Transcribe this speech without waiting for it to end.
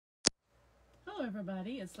Hello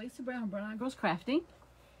everybody, it's Lisa Brown, Brown Eyed Girls Crafting,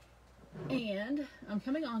 and I'm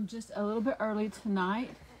coming on just a little bit early tonight.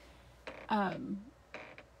 I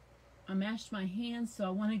mashed my hands, so I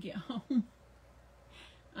want to get home.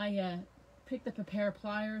 I picked up a pair of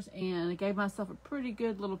pliers and I gave myself a pretty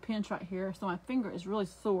good little pinch right here, so my finger is really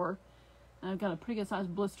sore, and I've got a pretty good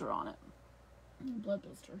sized blister on it. Blood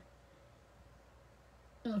blister.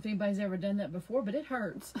 I don't know if anybody's ever done that before, but it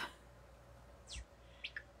hurts.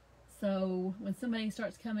 So when somebody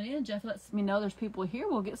starts coming in, Jeff lets me know there's people here.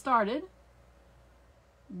 We'll get started.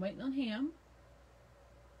 I'm waiting on him.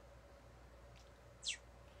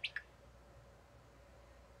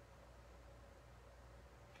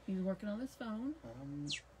 He's working on his phone.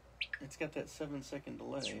 It's got that 7-second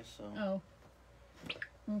delay, so. Oh.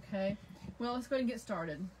 Okay. Well, let's go ahead and get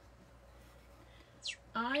started.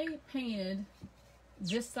 I painted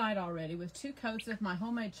this side already with 2 coats of my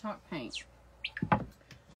homemade chalk paint,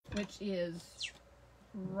 which is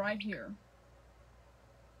right here.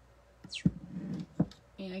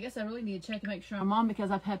 And I guess I really need to check to make sure I'm on,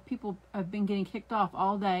 because I've been getting kicked off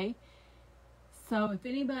all day. So if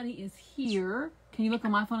anybody is here, can you look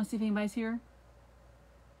on my phone and see if anybody's here?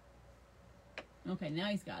 Okay, now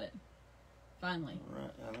he's got it. Finally. All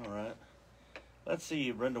right, I know, right? Let's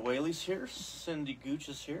see, Brenda Whaley's here, Cindy Gooch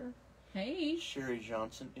is here. Hey. Sherry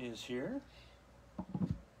Johnson is here.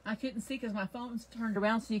 I couldn't see because my phone's turned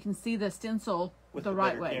around so you can see the stencil With the the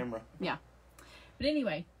right better way. camera. Yeah. But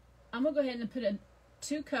anyway, I'm going to go ahead and put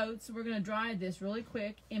 2 coats. We're going to dry this really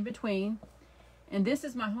quick in between. And this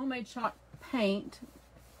is my homemade chalk paint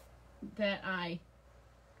that I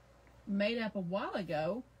made up a while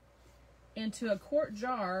ago into a quart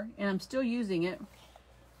jar, and I'm still using it.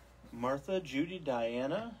 Martha, Judy,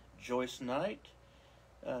 Diana, Joyce Knight,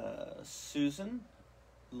 Susan,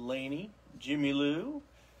 Laney, Jimmy Lou,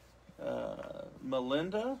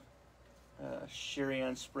 Melinda, Sherry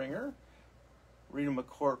Ann Springer, Rita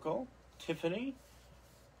McCorkle, Tiffany,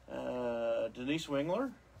 Denise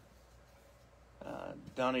Wingler,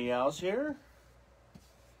 Donna Yow's here,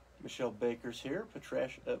 Michelle Baker's here,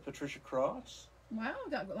 Patricia Cross. Wow,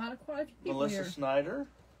 I've got quite a few people Melissa here. Snyder.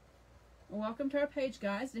 Welcome to our page,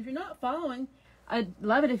 guys. If you're not following, I'd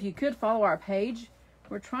love it if you could follow our page.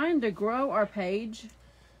 We're trying to grow our page.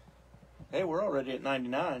 Hey, we're already at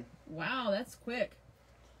 99. Wow, that's quick.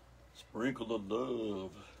 Sprinkle of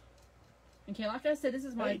love. Okay, like I said,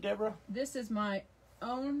 Hey, Deborah. This is my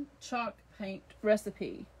own chalk paint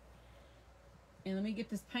recipe. And let me get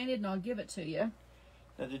this painted and I'll give it to you.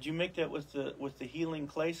 Now, did you make that with the healing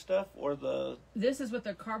clay stuff or the? This is with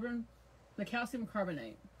the calcium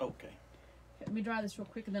carbonate. Okay. Let me dry this real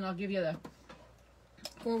quick and then I'll give you the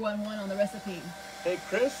 411 on the recipe. Hey,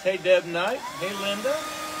 Chris. Hey, Deb Knight. Hey, Linda.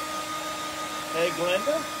 Hey,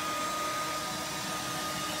 Glenda.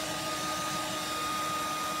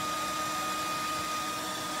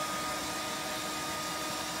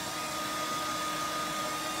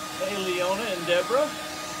 Hey, Leona and Deborah.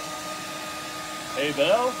 Hey,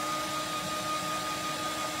 Belle.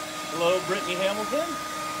 Hello, Brittany Hamilton.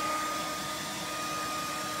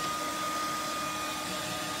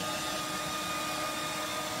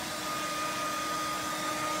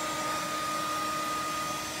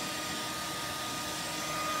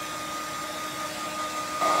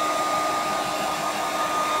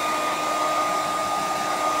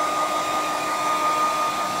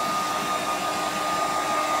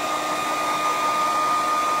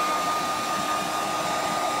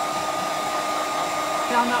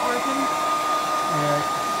 Sound not working? Yeah,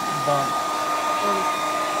 bump.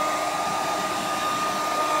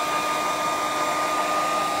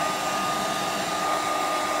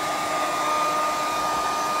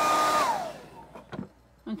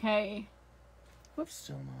 Okay. Whoops.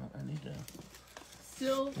 Still not. I need to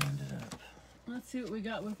Still, stand it up. let's see what we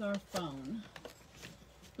got with our phone.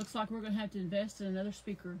 Looks like we're going to have to invest in another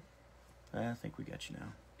speaker. I think we got you now.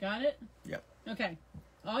 Got it? Yep. Okay.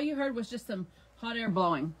 All you heard was just some hot air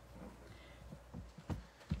blowing.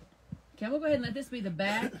 Okay, we'll go ahead and let this be the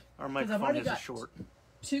back. Our 'cause I've microphone already is a got short.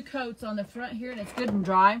 2 coats on the front here, and it's good and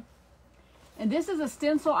dry. And this is a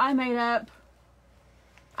stencil I made up.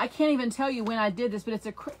 I can't even tell you when I did this, but it's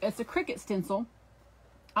a Cricut stencil.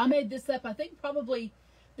 I made this up, I think, probably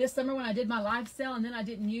this summer when I did my live sale, and then I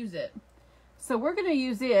didn't use it. So we're going to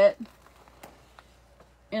use it.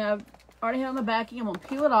 And I've already had it on the backing. I'm going to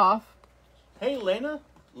peel it off. Hey, Lena.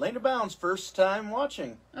 Lena Bounds, first time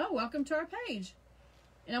watching. Oh, welcome to our page.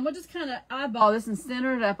 And I'm going to just kind of eyeball this and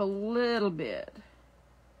center it up a little bit.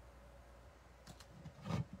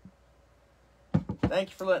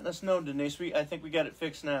 Thank you for letting us know, Denise. I think we got it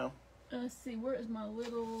fixed now. Let's see, where is my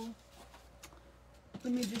little...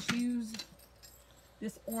 Let me just use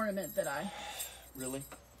this ornament that I Really?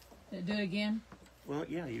 did it do it again. Well,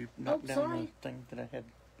 yeah, you knocked down sorry. the thing that I had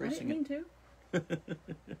I didn't bracing mean it. to.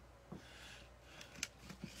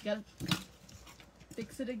 Gotta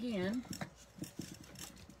fix it again.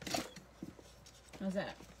 How's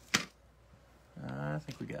that? I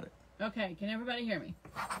think we got it. Okay, can everybody hear me?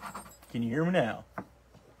 Can you hear me now?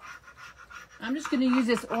 I'm just going to use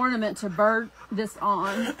this ornament to bird this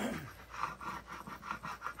on.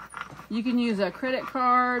 You can use a credit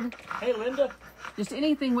card, Hey, Linda. just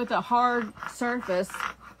anything with a hard surface.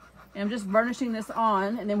 And I'm just burnishing this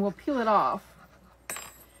on, and then we'll peel it off.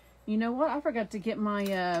 You know what? I forgot to get my,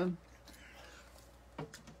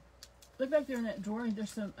 look back there in that drawer.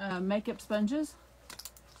 There's some makeup sponges.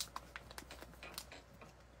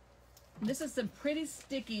 This is some pretty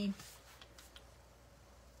sticky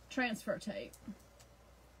transfer tape.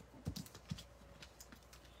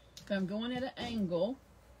 So I'm going at an angle.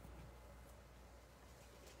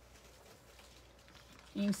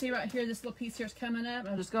 You can see right here, this little piece here is coming up.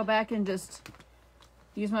 I'll just go back and just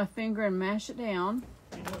use my finger and mash it down.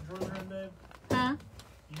 You know what drawer they're in, Dave? Huh?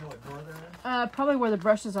 You know what drawer they're in? Probably where the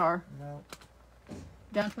brushes are. No.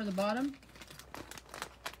 Down toward the bottom.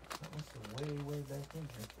 That was way back in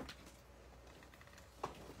here.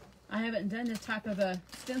 I haven't done this type of a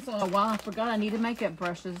stencil in a while. I forgot I needed makeup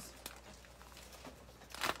brushes.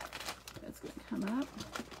 That's going to come up.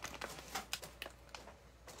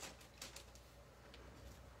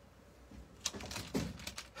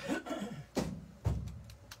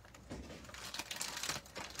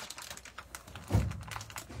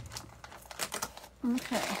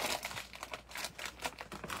 Okay.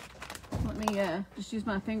 Let me just use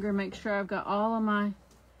my finger and make sure I've got all of my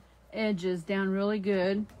edges down really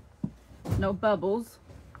good. No bubbles.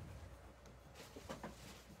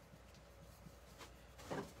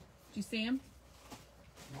 Do you see them?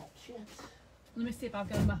 Not yet. Let me see if I've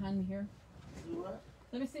got them behind me here. Do what?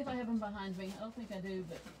 Let me see if I have them behind me. I don't think I do,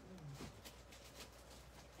 but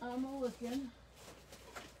I'm looking.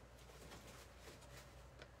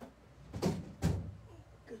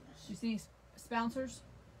 Goodness. Do you see spouncers?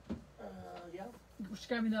 Yeah.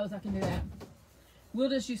 Scrub me those, I can do that. We'll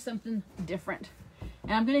just use something different.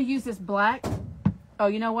 And I'm going to use this black. Oh,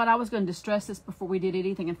 you know what? I was going to distress this before we did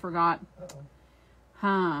anything and forgot.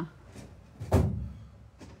 Huh.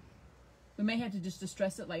 We may have to just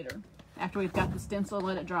distress it later after we've got the stencil and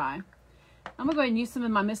let it dry. I'm going to go ahead and use some of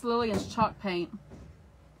my Miss Lillian's chalk paint.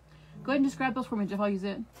 Go ahead and just grab those for me, Jeff. I'll use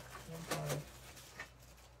it.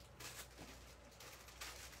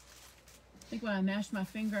 I think when I mashed my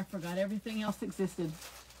finger, I forgot everything else existed.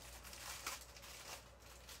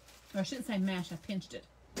 Or I shouldn't say mash, I pinched it.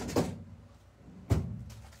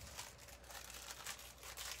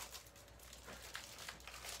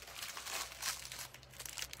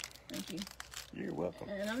 Thank you. You're welcome.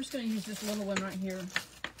 And I'm just going to use this little one right here.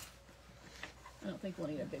 I don't think we'll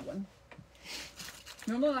need a big one.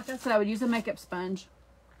 Normally, like I said, I would use a makeup sponge.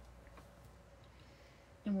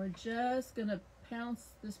 And we're just going to pounce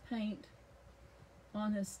this paint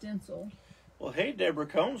on this stencil. Well, hey, Deborah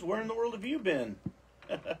Combs, where in the world have you been?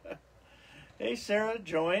 Hey, Sarah,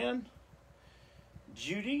 Joanne,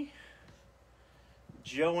 Judy,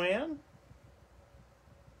 Joanne.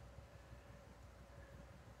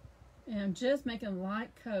 And I'm just making light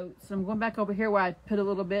coats. So I'm going back over here where I put a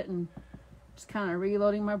little bit and just kind of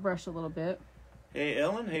reloading my brush a little bit. Hey,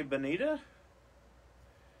 Ellen. Hey, Benita.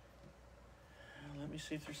 Let me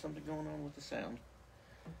see if there's something going on with the sound.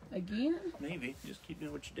 Again? Maybe. Just keep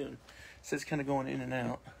doing what you're doing. So it's kind of going in and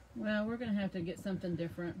out. Well, we're going to have to get something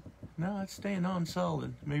different. No, it's staying on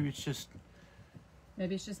solid. Maybe it's just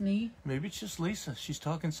me. Maybe it's just Lisa. She's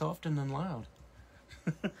talking soft and then loud.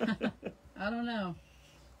 I don't know.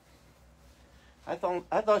 I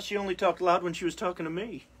thought she only talked loud when she was talking to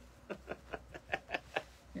me.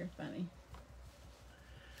 You're funny.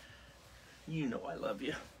 You know I love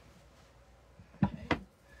you. Okay.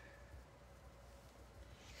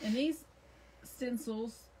 And these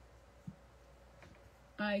stencils,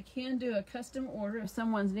 I can do a custom order if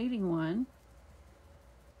someone's needing one.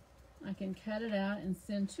 I can cut it out and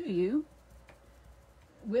send to you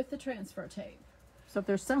with the transfer tape. So if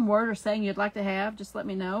there's some word or saying you'd like to have, just let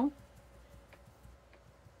me know.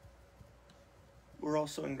 We're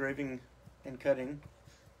also engraving and cutting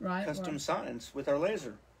Right. custom signs with our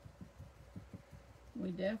laser.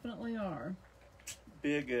 We definitely are.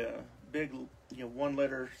 Big,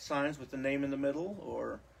 one-letter signs with the name in the middle,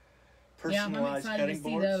 or Yeah, I'm personalized excited cutting to see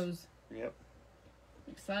boards. those. Yep.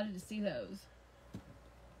 Excited to see those.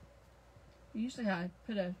 Usually I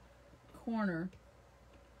put a corner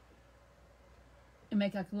and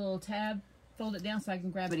make like a little tab, fold it down so I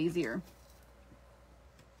can grab it easier.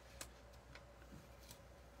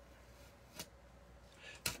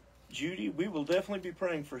 Judy, we will definitely be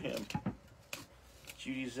praying for him.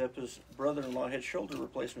 Judy Zeppa's brother-in-law had shoulder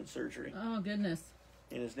replacement surgery. Oh, goodness.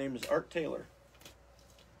 And his name is Art Taylor.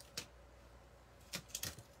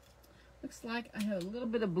 Looks like I have a little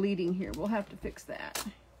bit of bleeding here. We'll have to fix that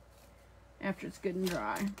after it's good and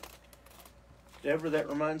dry. Deborah, that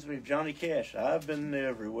reminds me of Johnny Cash. I've been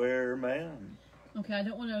everywhere, man. Okay, I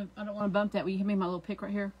don't want to bump that. Will you give me my little pick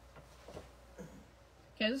right here?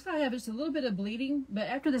 Okay, this guy have just a little bit of bleeding, but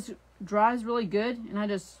after this dries really good, and I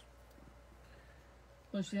just,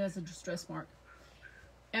 well, she has a stress mark.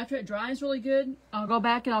 After it dries really good, I'll go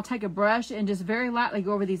back and I'll take a brush and just very lightly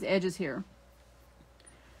go over these edges here.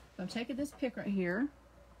 So I'm taking this pick right here,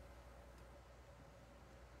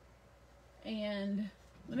 and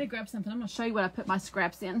let me grab something. I'm going to show you what I put my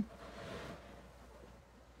scraps in.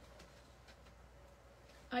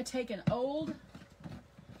 I take an old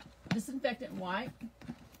disinfectant wipe,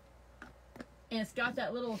 and it's got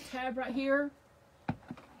that little tab right here,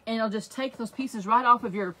 and it'll just take those pieces right off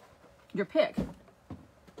of your pick.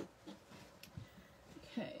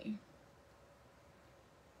 Okay.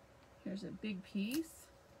 Here's a big piece.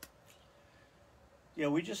 Yeah,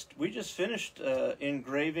 we just finished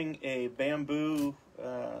engraving a bamboo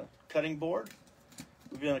cutting board.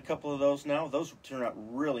 We've done a couple of those now. Those turn out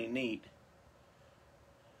really neat.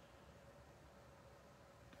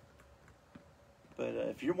 But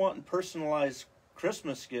if you're wanting personalized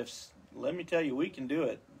Christmas gifts, let me tell you, we can do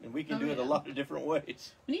it. And we can do it a lot of different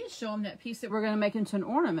ways. We need to show them that piece that we're going to make into an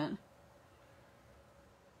ornament.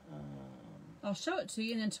 I'll show it to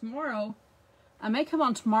you, and then tomorrow, I may come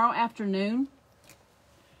on tomorrow afternoon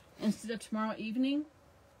instead of tomorrow evening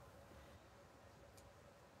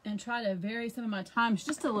and try to vary some of my times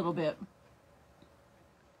just a little bit.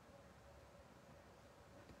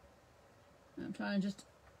 I'm trying to just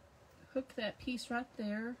hook that piece right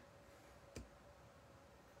there.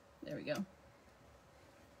 There we go.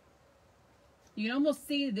 You can almost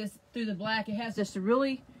see this through the black. It has just a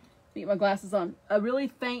really, let me get my glasses on, a really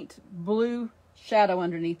faint blue shadow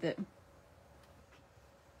underneath it.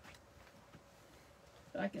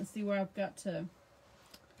 But I can see where I've got to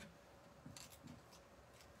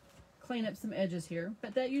clean up some edges here.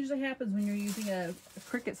 But that usually happens when you're using a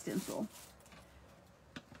Cricut stencil.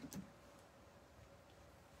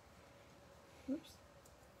 Oops.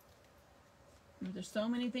 There's so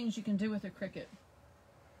many things you can do with a Cricut.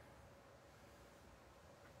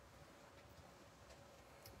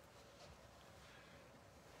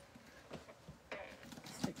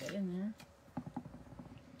 Stick that in there.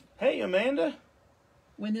 Hey, Amanda.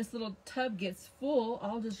 When this little tub gets full,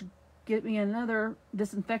 I'll just get me another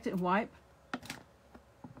disinfectant wipe.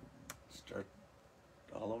 Start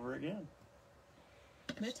all over again.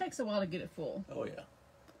 But it takes a while to get it full. Oh, yeah.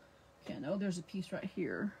 Okay, I know there's a piece right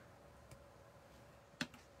here.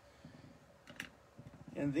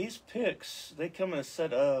 And these picks, they come in a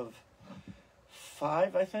set of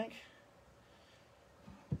 5, I think.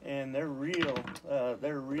 And they're real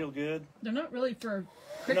good. They're not really for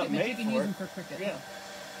They're Cricut, not but you made can for use it. them for Cricut. Yeah.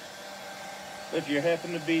 If you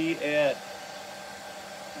happen to be at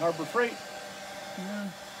Harbor Freight. Yeah.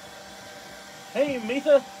 Hey,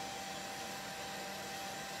 Mitha.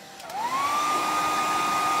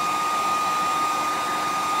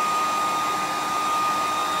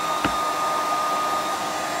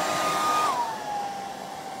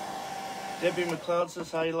 Debbie McLeod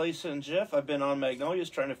says, hi, Lisa and Jeff. I've been on Magnolias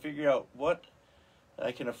trying to figure out what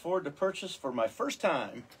I can afford to purchase for my first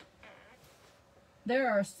time.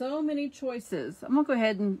 There are so many choices. I'm going to go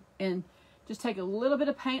ahead and just take a little bit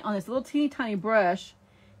of paint on this little teeny tiny brush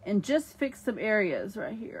and just fix some areas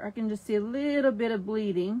right here. I can just see a little bit of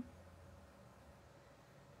bleeding.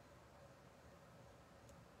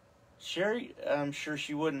 Sherry, I'm sure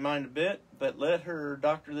she wouldn't mind a bit, but let her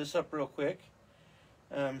doctor this up real quick.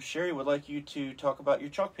 Sherry would like you to talk about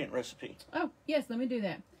your chalk paint recipe. Oh, yes, let me do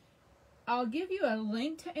that. I'll give you a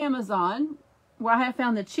link to Amazon where I have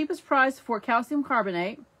found the cheapest price for calcium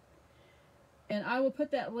carbonate. And I will put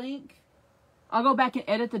that link. I'll go back and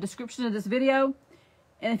edit the description of this video.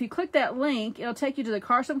 And if you click that link, it'll take you to the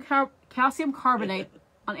calcium carbonate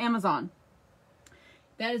on Amazon.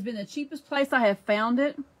 That has been the cheapest place I have found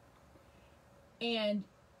it. And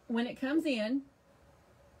when it comes in,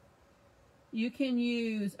 you can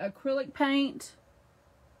use acrylic paint,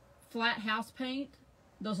 flat house paint,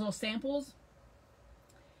 those little samples.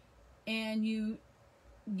 And you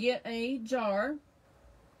get a jar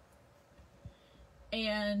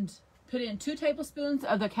and put in 2 tablespoons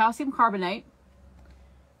of the calcium carbonate.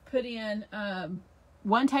 Put in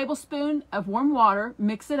 1 tablespoon of warm water,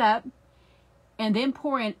 mix it up, and then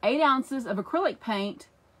pour in 8 ounces of acrylic paint,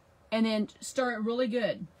 and then stir it really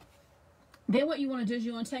good. Then what you want to do is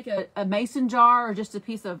you want to take a mason jar or just a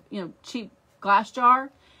piece of, cheap glass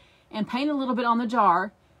jar and paint a little bit on the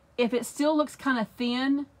jar. If it still looks kind of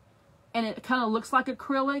thin and it kind of looks like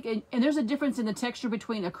acrylic, and there's a difference in the texture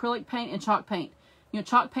between acrylic paint and chalk paint.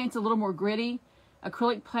 Chalk paint's a little more gritty.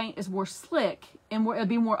 Acrylic paint is more slick and it'll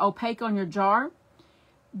be more opaque on your jar.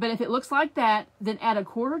 But if it looks like that, then add a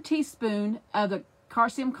 1/4 teaspoon of the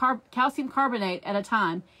calcium carbonate at a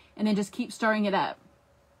time, and then just keep stirring it up.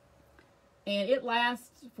 And it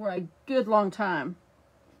lasts for a good long time.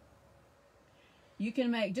 You can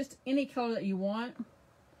make just any color that you want.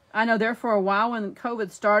 I know there for a while when COVID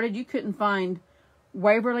started, you couldn't find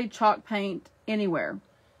Waverly chalk paint anywhere.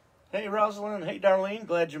 Hey, Rosalind. Hey, Darlene.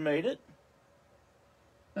 Glad you made it.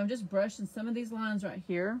 I'm just brushing some of these lines right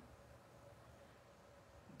here.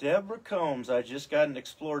 Deborah Combs. I just got an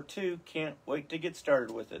Explorer 2. Can't wait to get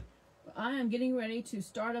started with it. I am getting ready to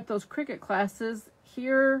start up those Cricut classes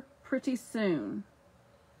here pretty soon.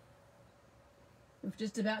 We've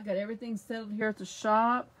just about got everything settled here at the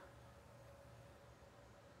shop.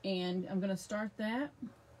 And I'm going to start that.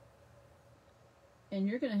 And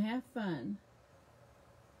you're going to have fun.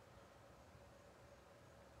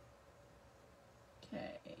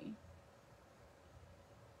 Okay. You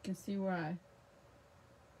can see where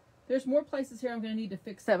there's more places here I'm going to need to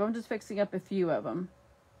fix up. I'm just fixing up a few of them.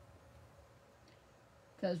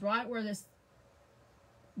 Because right where this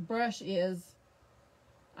brush is,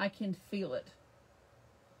 I can feel it.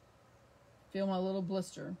 Feel my little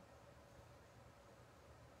blister.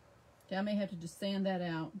 Okay, I may have to just sand that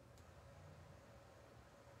out.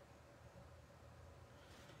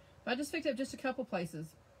 I just fixed up just a couple places.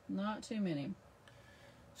 Not too many.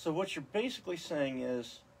 So what you're basically saying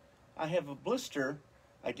is, I have a blister.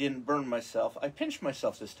 I didn't burn myself. I pinched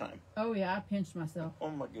myself this time. Oh yeah, I pinched myself. Oh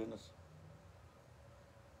my goodness.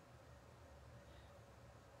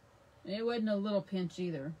 And it wasn't a little pinch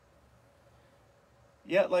either.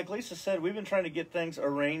 Yeah, like Lisa said, we've been trying to get things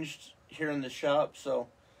arranged here in the shop. So,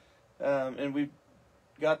 and we've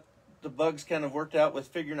got the bugs kind of worked out with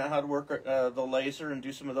figuring out how to work the laser and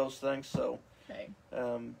do some of those things. So, okay.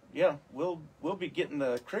 Yeah, we'll be getting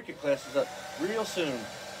the Cricut classes up real soon.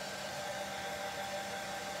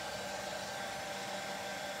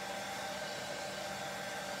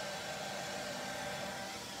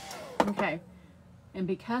 Okay, and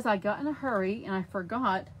because I got in a hurry and I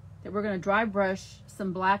forgot that we're going to dry brush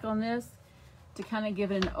some black on this to kind of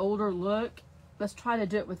give it an older look, let's try to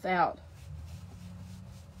do it without.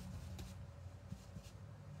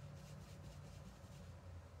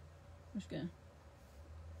 I'm just going to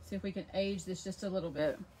see if we can age this just a little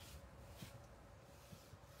bit.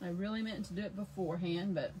 I really meant to do it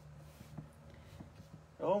beforehand, but...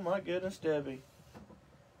 Oh my goodness, Debbie.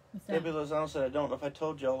 Debbie Lozano said, I don't know if I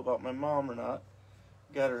told you all about my mom or not.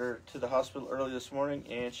 Got her to the hospital early this morning,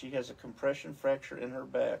 and she has a compression fracture in her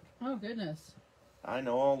back. Oh, goodness. I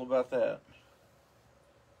know all about that.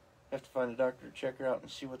 Have to find a doctor to check her out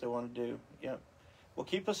and see what they want to do. Yep. Well,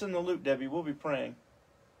 keep us in the loop, Debbie. We'll be praying.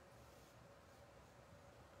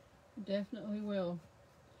 Definitely will.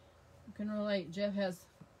 I can relate. Jeff has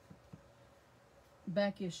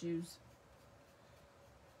back issues.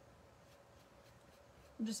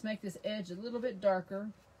 I'll just make this edge a little bit darker.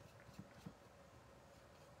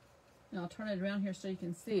 And I'll turn it around here so you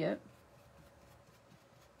can see it.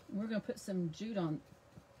 We're going to put some jute on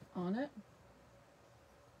it.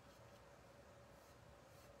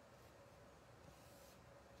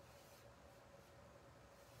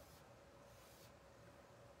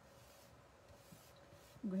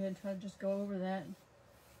 Go ahead and try to just go over that.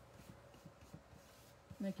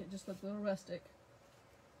 Make it just look a little rustic.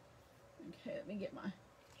 Okay, let me get my...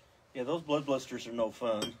 Yeah, those blood blisters are no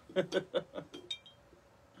fun. I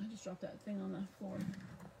just dropped that thing on the floor.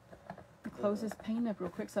 Close this paint up real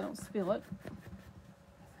quick so I don't spill it.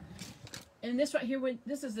 And this right here,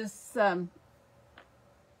 this is this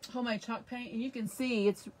homemade chalk paint, and you can see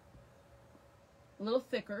it's a little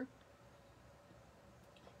thicker.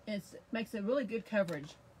 It makes a really good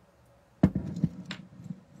coverage.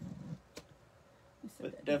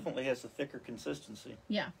 It definitely has a thicker consistency.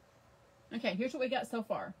 Yeah. Okay, here's what we got so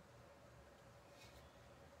far.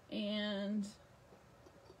 And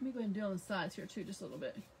let me go ahead and do on the sides here too, just a little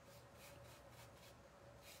bit.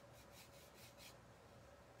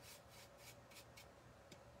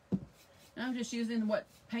 I'm just using what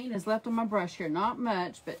paint is left on my brush here. Not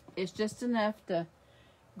much, but it's just enough to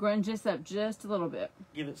grunge this up just a little bit.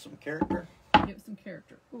 Give it some character. Give it some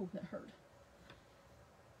character. Ooh, that hurt.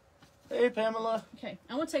 Hey, Pamela. Okay,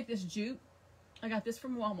 I want to take this jute. I got this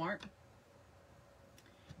from Walmart.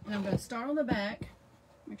 And I'm going to start on the back.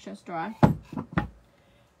 Make sure it's dry.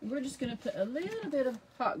 We're just going to put a little bit of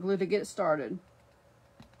hot glue to get it started.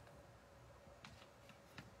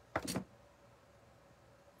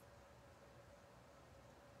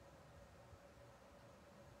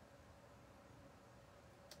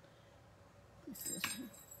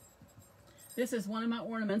 This is one of my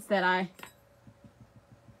ornaments that I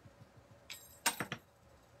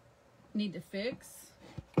need to fix.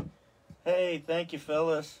 Hey, thank you,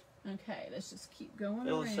 Phyllis. Okay, let's just keep going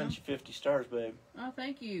Phyllis around. sent you 50 stars, babe. Oh,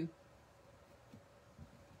 thank you.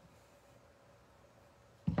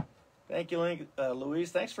 Thank you,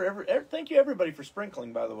 Louise. Thanks for thank you everybody for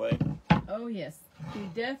sprinkling, by the way. Oh yes, we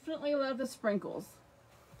definitely love the sprinkles.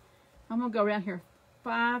 I'm gonna go around here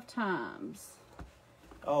 5 times.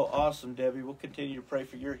 Oh, awesome, Debbie. We'll continue to pray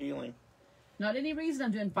for your healing. Not any reason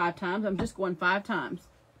I'm doing 5 times. I'm just going 5 times.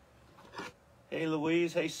 Hey,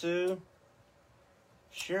 Louise. Hey, Sue.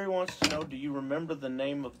 Sherry wants to know, do you remember the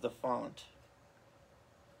name of the font?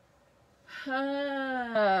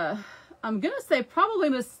 I'm gonna say probably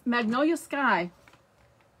Miss Magnolia Sky.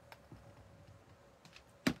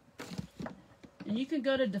 And you can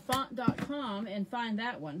go to defont.com and find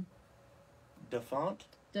that one. Defont?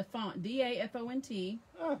 Defont, D-A-F-O-N-T.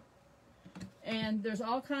 Oh. And there's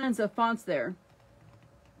all kinds of fonts there.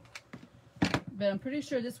 But I'm pretty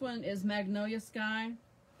sure this one is Magnolia Sky.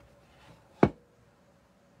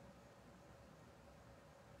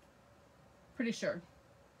 Pretty sure.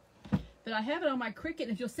 But I have it on my Cricut.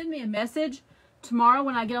 If you'll send me a message tomorrow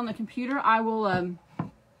when I get on the computer, I will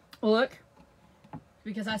look.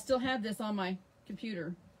 Because I still have this on my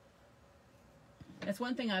computer. That's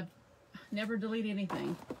one thing I've never deleted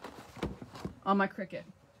anything on my Cricut.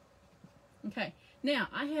 Okay. Now,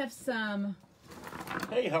 I have some...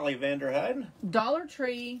 Hey, Holly Vanderheiden. Dollar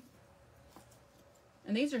Tree.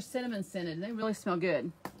 And these are cinnamon scented. They really smell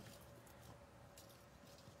good.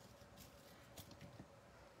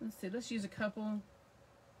 Let's see. Let's use a couple.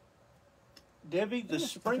 Debbie, the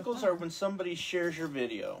sprinkles are when somebody shares your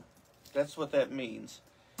video. That's what that means.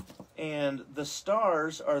 And the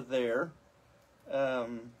stars are there.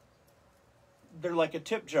 They're like a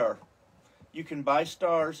tip jar. You can buy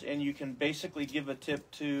stars and you can basically give a tip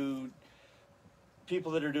to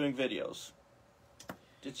people that are doing videos.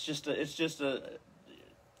 It's just a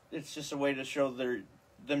way to show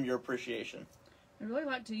them your appreciation. I really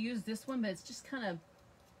like to use this one, but it's just kind of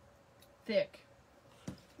thick.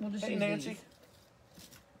 We'll just Hey, use Nancy. these.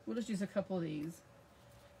 We'll just use a couple of these.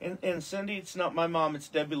 And Cindy, it's not my mom, it's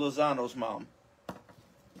Debbie Lozano's mom.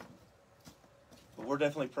 But we're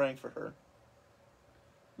definitely praying for her.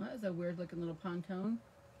 Well, that is a weird looking little pine cone.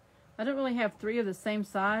 I don't really have 3 of the same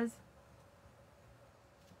size.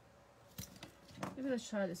 Maybe let's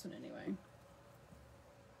try this one anyway.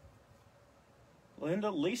 Linda,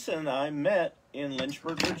 Lisa, and I met in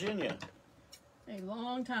Lynchburg, Virginia. A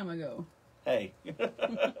long time ago. Hey,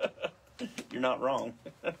 you're not wrong.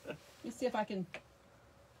 Let's see if I can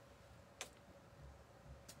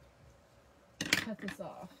cut this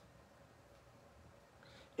off.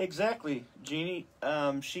 Exactly, Jeannie.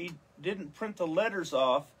 She didn't print the letters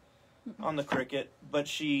off on the Cricut, but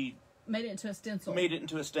she Made it into a stencil. made it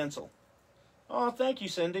into a stencil. Oh, thank you,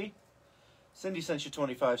 Cindy. Cindy sent you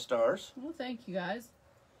 25 stars. Well, thank you guys.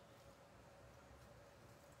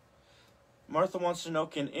 Martha wants to know,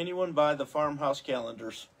 can anyone buy the Farmhouse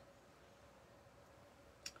calendars?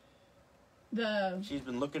 She's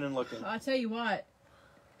been looking and looking. I tell you what,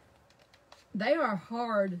 they are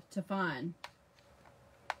hard to find.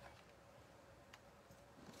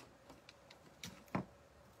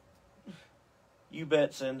 You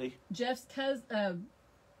bet, Cindy. Jeff's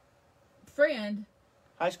friend,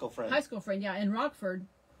 High school friend. yeah, in Rockford,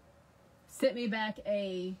 sent me back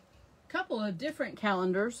a couple of different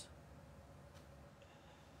calendars.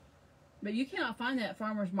 But you cannot find that at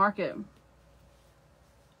Farmer's Market.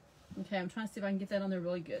 Okay, I'm trying to see if I can get that on there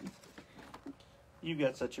really good. You've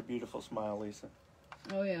got such a beautiful smile, Lisa.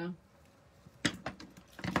 Oh, yeah.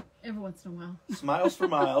 Every once in a while. Smiles for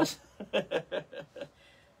miles. I'm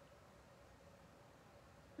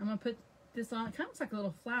going to put this on. It kind of looks like a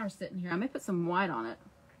little flower sitting here. I may put some white on it.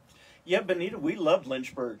 Yeah, Benita, we loved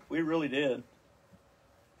Lynchburg. We really did.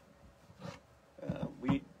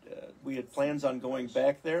 We had plans on going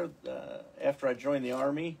back there after I joined the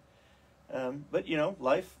Army. But, you know,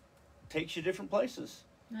 life takes you different places.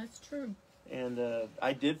 That's true. And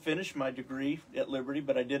I did finish my degree at Liberty,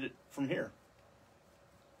 but I did it from here.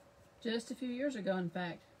 Just a few years ago, in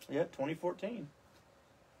fact. Yeah, 2014.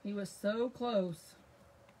 He was so close.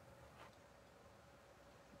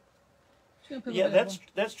 Yeah,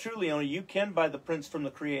 that's true, Leona. You can buy the prints from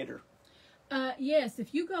the creator. Yes,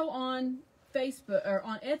 if you go on Facebook or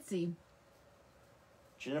on Etsy,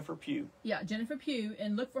 Jennifer Pugh. Yeah, Jennifer Pugh,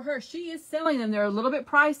 and look for her. She is selling them. They're a little bit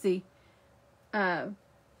pricey. I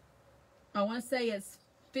want to say it's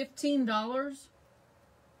 $15,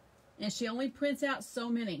 and she only prints out so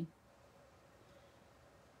many.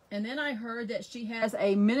 And then I heard that she has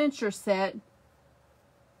a miniature set,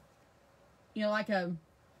 you know, like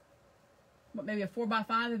maybe a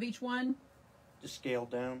 4x5 of each one. Just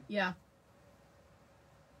scaled down. Yeah.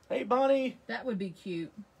 Hey, Bonnie. That would be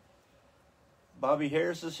cute. Bobby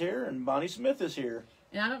Harris is here, and Bonnie Smith is here.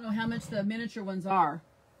 And I don't know how much the miniature ones are.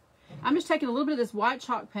 I'm just taking a little bit of this white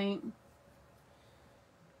chalk paint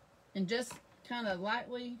and just kind of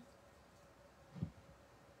lightly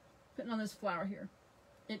putting on this flower here.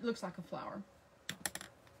 It looks like a flower.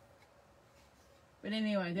 But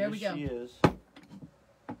anyway, there we go. She is.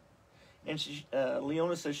 And she,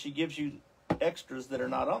 Leona says she gives you extras that are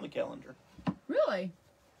not on the calendar. Really?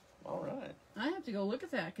 All right. I have to go look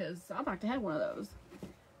at that because I'd like to have one of those.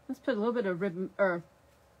 Let's put a little bit of ribbon, or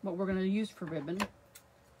what we're going to use for ribbon,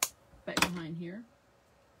 back behind here.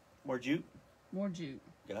 More jute? More jute.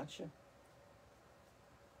 Gotcha.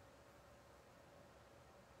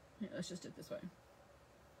 Here, let's just do it this way.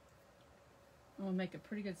 I'm going to make a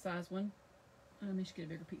pretty good size one. Let me just get a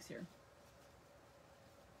bigger piece here.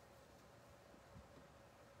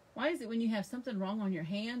 Why is it when you have something wrong on your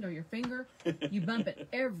hand or your finger, you bump it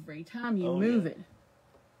every time you move it?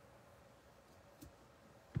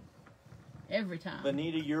 Every time.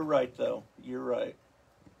 Benita, you're right, though. You're right.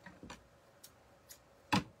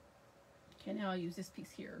 Okay, now I'll use this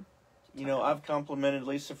piece here. You know, I've complimented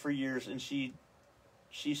Lisa for years, and she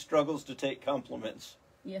struggles to take compliments.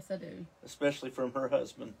 Yes, I do. Especially from her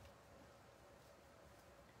husband.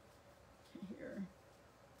 Okay, here.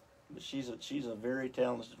 But she's a very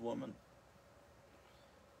talented woman.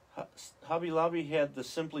 Hobby Lobby had the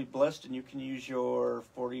Simply Blessed, and you can use your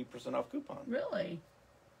 40% off coupon. Really?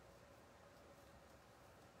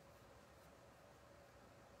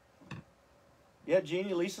 Yeah,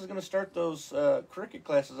 Jeannie, Lisa's going to start those Cricut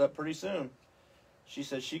classes up pretty soon. She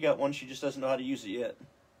says she got one, she just doesn't know how to use it yet.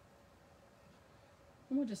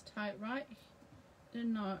 And we'll just tie it right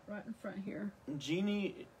in knot right in front here.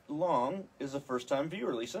 Jeannie Long is a first-time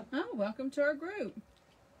viewer, Lisa. Oh, welcome to our group.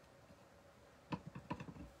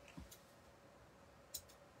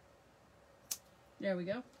 There we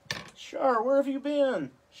go. Char, where have you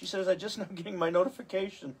been? She says, I just now getting my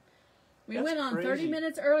notification. We That's went on crazy. 30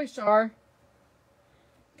 minutes early, Char.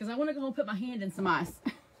 Because I want to go and put my hand in some ice.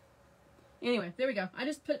 Anyway, there we go. I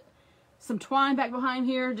just put some twine back behind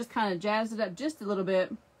here. Just kind of jazzed it up just a little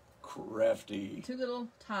bit. Crafty. 2 little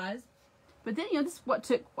ties. But then, you know, this is what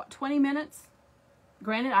took, 20 minutes?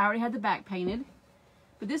 Granted, I already had the back painted.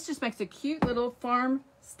 But this just makes a cute little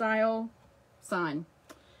farm-style sign.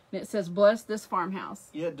 And it says, bless this farmhouse.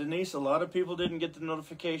 Yeah, Denise, a lot of people didn't get the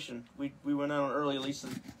notification. We went out early.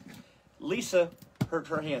 Lisa hurt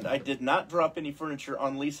her hand. I did not drop any furniture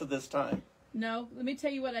on Lisa this time. No, let me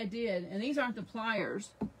tell you what I did. And these aren't the pliers.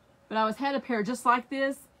 But I had a pair just like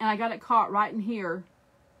this, and I got it caught right in here.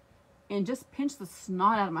 And just pinched the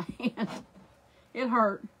snot out of my hand. It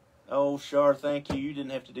hurt. Oh, Char, thank you. You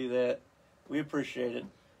didn't have to do that. We appreciate it.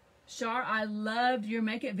 Char, I loved your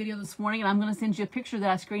makeup video this morning, and I'm going to send you a picture that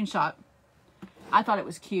I screenshot. I thought it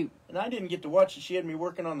was cute. And I didn't get to watch it. She had me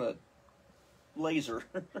working on the laser.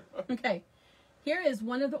 Okay. Here is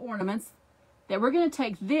one of the ornaments that we're going to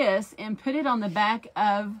take this and put it on the back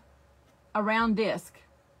of a round disc.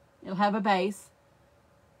 It'll have a base.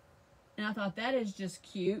 And I thought that is just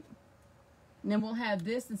cute. And then we'll have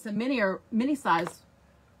this and some mini size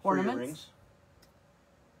ornaments. Rings.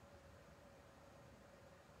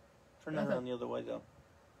 Turn that around the other way, though.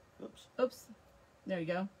 Oops. Oops. There you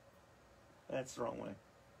go. That's the wrong way.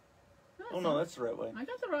 That's Oh, no, that's the right way. I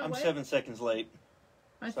got the right I'm way. 7 seconds late.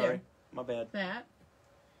 Right Sorry. there. My bad. That.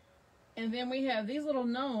 And then we have these little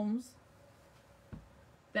gnomes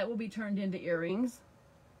that will be turned into earrings.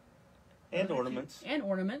 And ornaments. And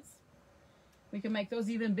ornaments. We can make those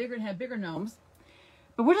even bigger and have bigger gnomes.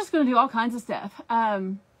 But we're just going to do all kinds of stuff.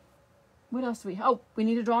 What else do we... Oh, we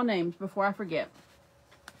need to draw names before I forget.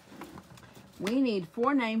 We need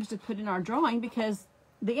 4 names to put in our drawing because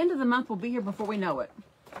the end of the month will be here before we know it.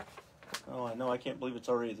 Oh, I know. I can't believe it's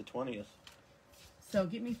already the 20th. So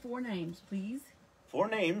give me 4 names, please. 4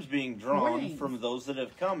 names being drawn from those that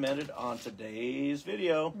have commented on today's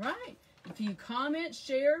video. Right. If you comment,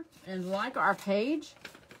 share, and like our page.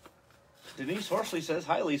 Denise Horsley says,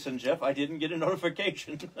 hi, Lisa and Jeff. I didn't get a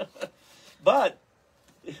notification. But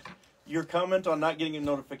your comment on not getting a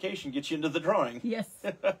notification gets you into the drawing. Yes.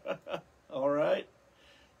 All right.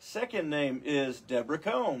 Second name is Deborah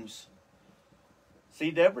Combs. See,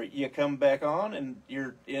 Deborah, you come back on and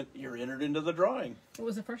you're entered into the drawing. What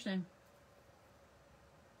was the first name?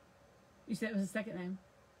 You said it was the second name.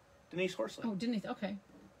 Denise Horsley. Oh, Denise. Okay.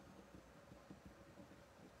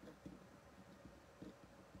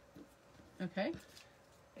 Okay.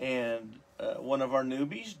 And one of our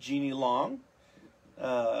newbies, Jeannie Long,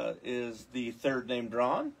 is the third name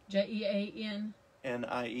drawn. Jean.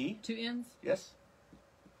 N-I-E. 2 N's. Yes.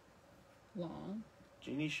 Long.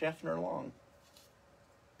 Jeannie Schaffner Long.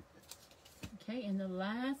 Okay, and the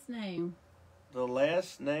last name. The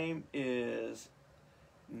last name is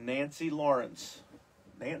Nancy Lawrence.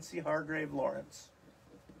 Nancy Hargrave Lawrence.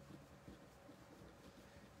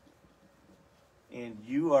 And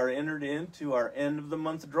you are entered into our end of the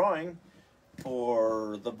month drawing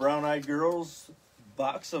for the Brown Eyed Girls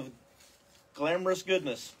box of glamorous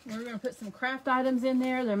goodness. We're going to put some craft items in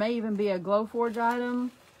there. There may even be a Glowforge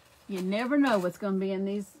item. You never know what's going to be in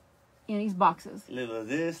these boxes. Little of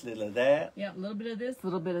this, little of that. Yeah, a little bit of this, a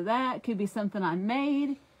little bit of that. Could be something I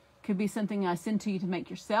made. Could be something I send to you to make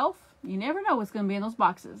yourself. You never know what's going to be in those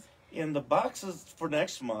boxes. In the boxes for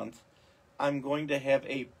next month, I'm going to have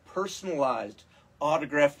a personalized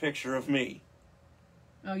autographed picture of me.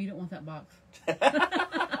 Oh, you don't want that box.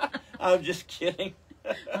 I'm just kidding.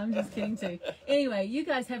 I'm just kidding too. Anyway, you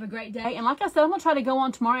guys have a great day. And like I said, I'm going to try to go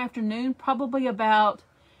on tomorrow afternoon, probably about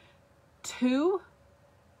 2,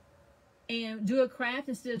 and do a craft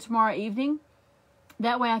instead of tomorrow evening.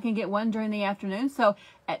 That way I can get one during the afternoon. So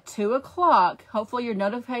at 2 o'clock, hopefully your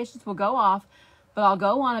notifications will go off, but I'll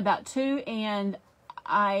go on about 2, and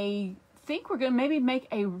I think we're going to maybe make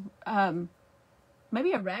a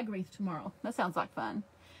rag wreath tomorrow. That sounds like fun.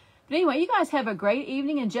 But anyway, you guys have a great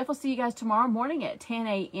evening, and Jeff will see you guys tomorrow morning at 10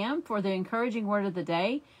 a.m. for the encouraging word of the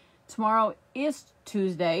day. Tomorrow is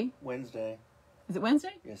Tuesday. Wednesday. Is it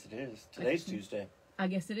Wednesday? Yes, it is. Today's Tuesday. I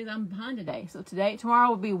guess it is. I'm behind today. So tomorrow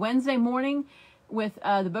will be Wednesday morning with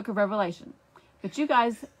the book of Revelation. But you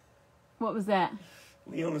guys, what was that?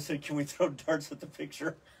 Leona said, can we throw darts at the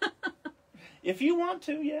picture? If you want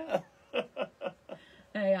to, yeah.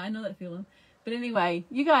 Hey, I know that feeling. But anyway,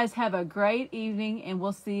 you guys have a great evening, and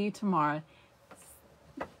we'll see you tomorrow.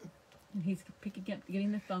 And he's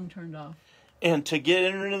getting the phone turned off. And to get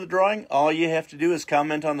entered into the drawing, all you have to do is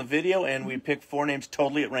comment on the video, and we pick 4 names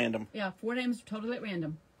totally at random. Yeah, 4 names totally at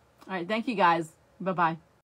random. All right, thank you guys. Bye-bye.